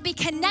want to be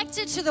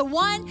connected to the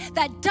one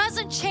that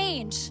doesn't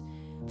change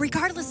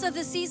regardless of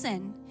the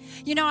season.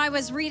 You know, I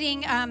was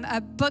reading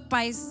a book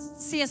by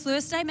C.S.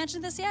 Lewis. Did I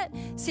mention this yet?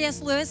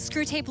 C.S. Lewis,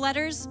 Screwtape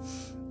Letters.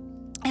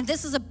 And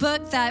this is a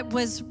book that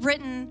was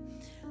written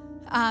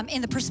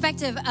in the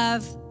perspective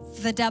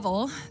of the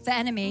devil, the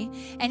enemy.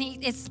 And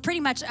it's pretty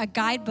much a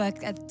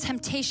guidebook, a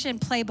temptation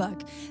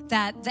playbook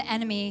that the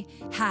enemy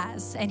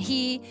has. And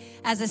he,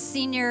 as a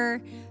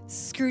senior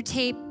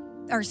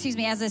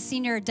as a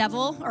senior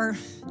devil or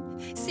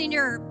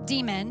senior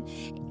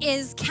demon,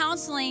 is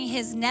counseling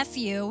his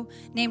nephew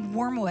named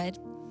Wormwood.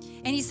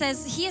 And he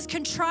says, he has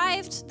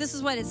contrived, this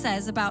is what it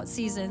says about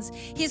seasons,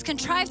 he has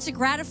contrived to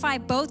gratify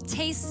both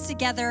tastes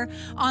together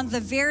on the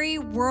very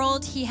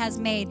world he has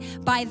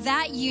made by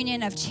that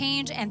union of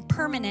change and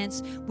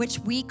permanence which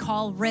we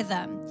call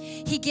rhythm.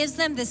 He gives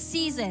them the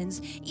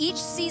seasons, each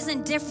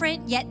season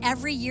different, yet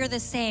every year the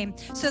same,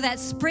 so that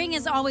spring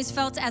is always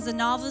felt as a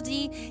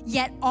novelty,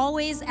 yet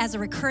always as a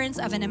recurrence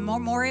of an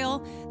immemorial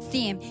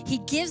theme. He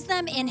gives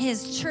them in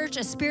his church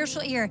a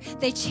spiritual ear.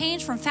 They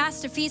change from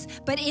fast to feast,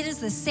 but it is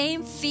the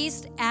same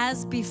feast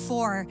as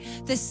before.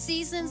 The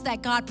seasons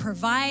that God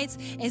provides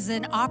is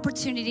an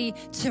opportunity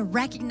to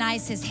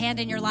recognize his hand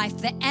in your life.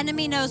 The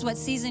enemy knows what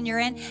season you're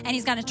in, and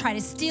he's going to try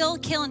to steal,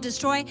 kill, and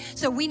destroy.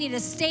 So we need to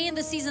stay in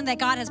the season that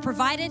God has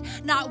provided,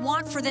 not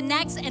want for the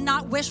next and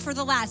not wish for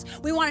the last.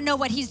 We want to know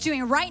what he's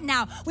doing right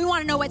now. We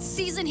want to know what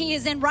season he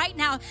is in right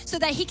now so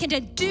that he can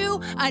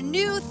do a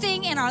new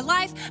thing in our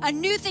life, a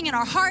new thing in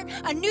our heart,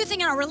 a new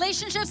thing in our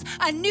relationships,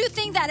 a new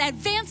thing that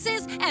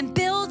advances and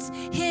builds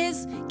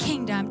his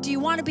kingdom. Do you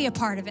want to be a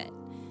part of it?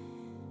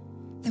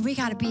 Then we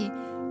got to be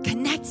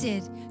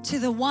connected to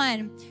the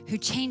one who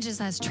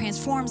changes us,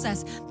 transforms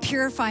us,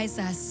 purifies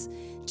us,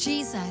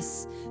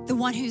 Jesus, the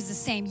one who's the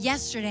same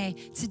yesterday,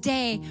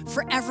 today,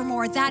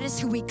 forevermore. That is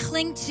who we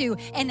cling to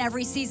in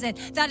every season.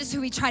 That is who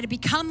we try to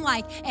become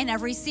like in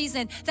every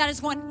season. That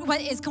is what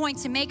is going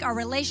to make our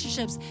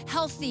relationships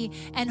healthy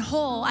and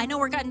whole. I know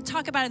we're going to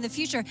talk about it in the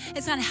future.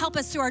 It's going to help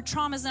us through our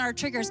traumas and our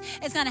triggers.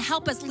 It's going to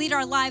help us lead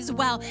our lives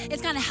well.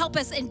 It's going to help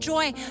us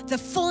enjoy the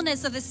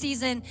fullness of the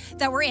season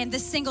that we're in, the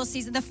single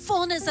season, the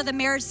fullness of the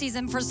marriage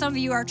season. For some of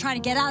you who are trying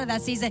to get out of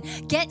that season,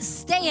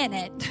 stay in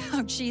it.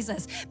 Oh,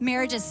 Jesus.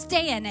 Marriages,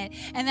 stay in it.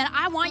 And then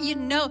I want you to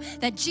know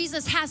that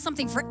Jesus has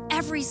something for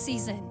every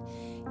season.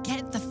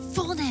 Get the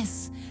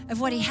fullness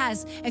of what he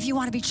has. If you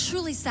want to be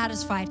truly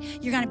satisfied,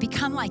 you're going to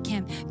become like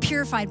him,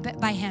 purified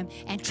by him,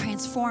 and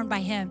transformed by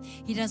him.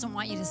 He doesn't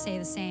want you to stay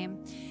the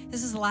same.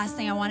 This is the last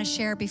thing I want to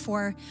share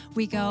before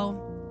we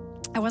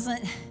go.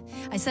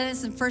 I said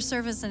this in first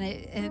service,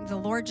 and the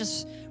Lord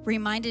just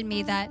reminded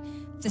me that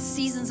the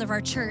seasons of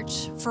our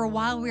church. For a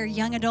while, we were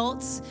young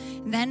adults.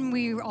 And then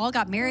we all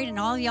got married, and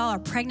all of y'all are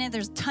pregnant.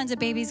 There's tons of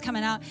babies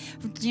coming out,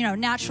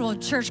 natural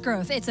church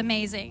growth. It's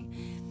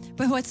amazing.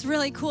 But what's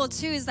really cool,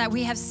 too, is that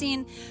we have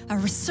seen a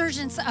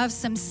resurgence of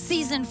some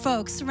seasoned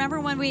folks. Remember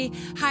when we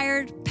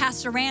hired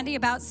Pastor Randy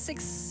about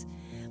 6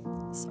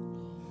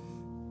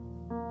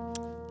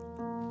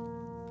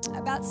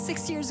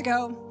 years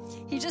ago?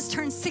 He just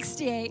turned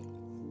 68.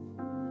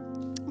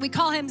 We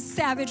call him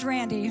Savage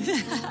Randy.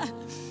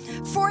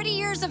 40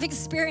 years of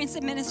experience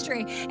in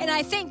ministry. And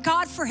I thank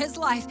God for his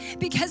life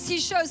because he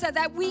shows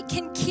that we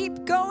can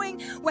keep going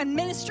when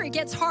ministry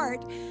gets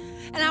hard.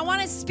 And I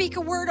want to speak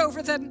a word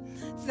over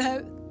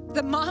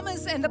the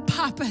mamas and the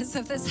papas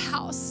of this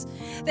house,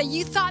 that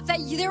you thought that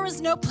there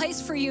was no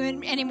place for you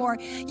anymore.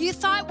 You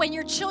thought when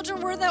your children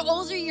were the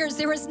older years,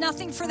 there was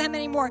nothing for them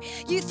anymore.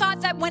 You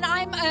thought that when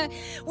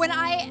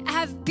I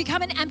have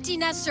become an empty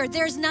nester,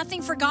 there's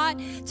nothing for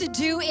God to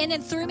do in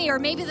and through me, or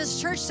maybe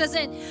this church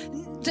doesn't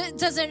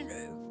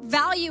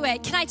value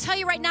it. Can I tell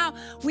you right now,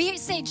 we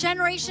say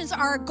generations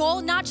are a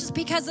goal, not just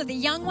because of the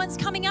young ones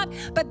coming up,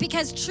 but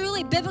because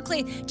truly,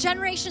 biblically,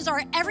 generations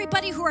are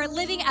everybody who are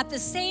living at the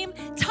same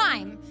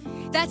time.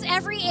 That's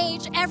every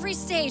age, every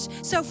stage.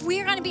 So if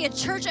we're going to be a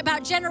church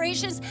about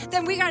generations,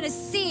 then we're going to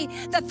see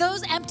that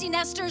those empty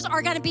nesters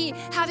are going to be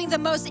having the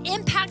most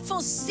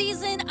impactful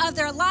season of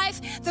their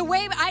life. The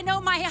way I know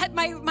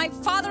my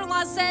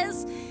father-in-law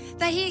says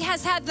that he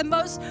has had the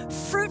most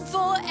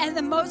fruitful and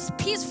the most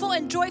peaceful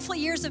and joyful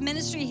years of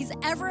ministry he's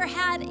ever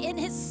had in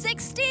his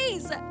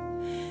 60s.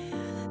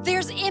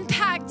 There's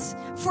impact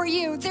for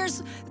you.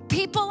 There's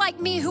people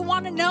like me who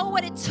want to know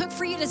what it took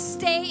for you to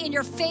stay in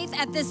your faith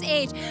at this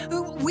age.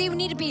 We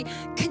need to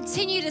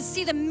continue to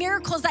see the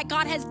miracles that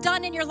God has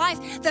done in your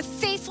life, the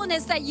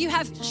faithfulness that you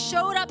have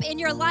showed up in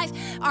your life.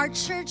 Our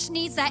church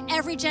needs that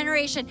every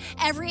generation,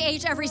 every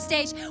age, every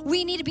stage.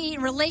 We need to be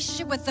in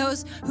relationship with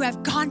those who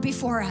have gone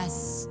before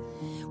us.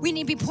 We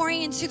need to be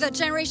pouring into the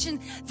generation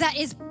that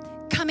is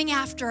coming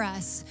after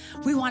us.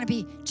 We want to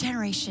be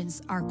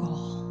generations, our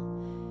goal.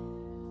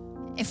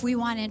 If we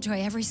want to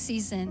enjoy every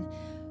season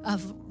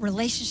of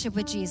relationship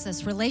with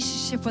Jesus,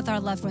 relationship with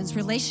our loved ones,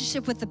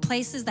 relationship with the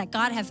places that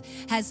God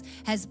has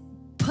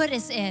put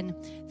us in,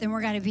 then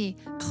we're going to be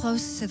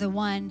close to the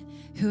one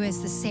who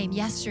is the same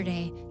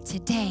yesterday,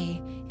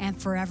 today,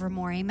 and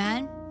forevermore.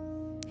 Amen?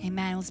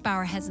 Amen. Let's bow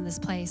our heads in this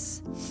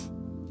place.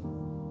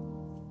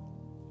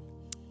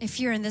 If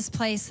you're in this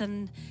place,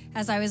 and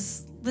as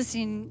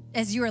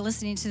you were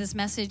listening to this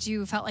message,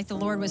 you felt like the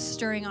Lord was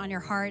stirring on your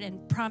heart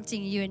and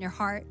prompting you in your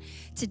heart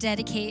to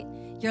dedicate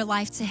your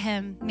life to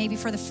him, maybe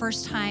for the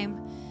first time,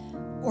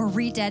 or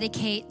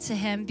rededicate to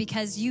him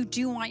because you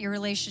do want your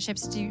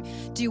relationships to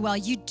do well.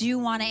 You do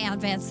want to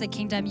advance the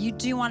kingdom. You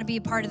do want to be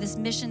a part of this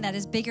mission that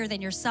is bigger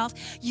than yourself.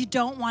 You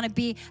don't want to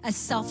be a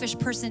selfish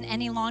person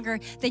any longer.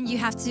 Then you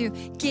have to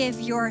give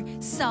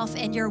yourself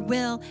and your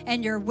will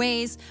and your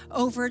ways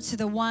over to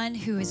the one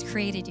who has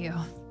created you.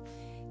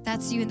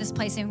 That's you in this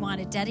place, and you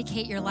want to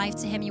dedicate your life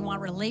to him. You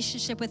want a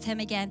relationship with him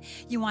again.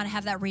 You want to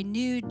have that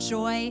renewed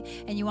joy,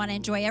 and you want to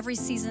enjoy every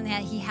season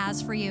that he has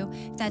for you.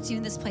 If that's you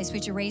in this place,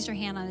 would you raise your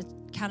hand on the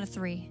count of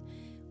 3?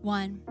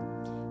 1,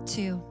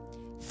 2,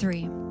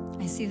 3.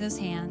 I see those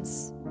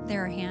hands.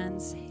 There are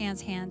hands.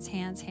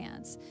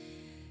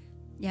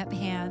 Yep,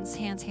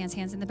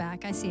 hands in the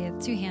back. I see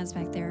it. 2 hands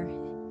back there.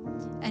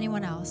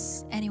 Anyone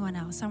else? I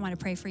want to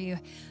pray for you.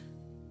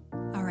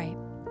 All right,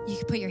 you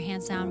can put your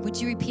hands down. Would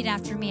you repeat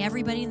after me?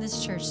 Everybody in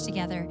this church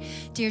together.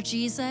 Dear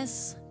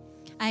Jesus,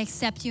 I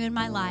accept you in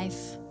my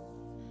life.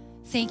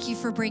 Thank you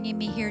for bringing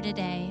me here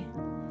today.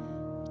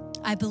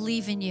 I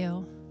believe in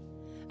you.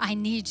 I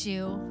need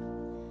you.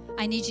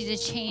 I need you to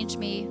change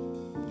me,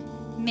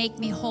 make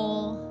me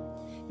whole,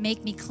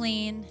 make me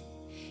clean,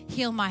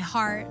 heal my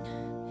heart,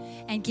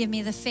 and give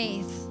me the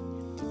faith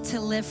to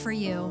live for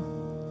you.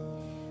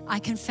 I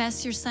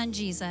confess your son,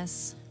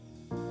 Jesus,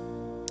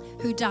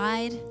 who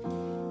died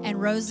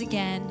and rose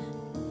again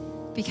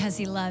because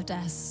he loved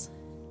us.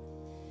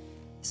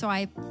 So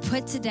I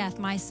put to death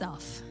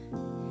myself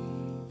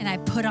and I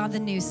put on the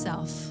new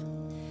self.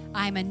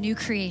 I'm a new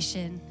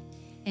creation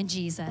in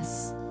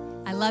Jesus.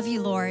 I love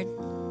you, Lord.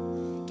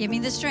 Give me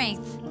the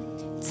strength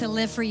to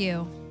live for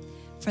you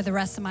for the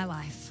rest of my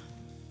life.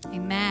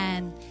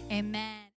 Amen. Amen.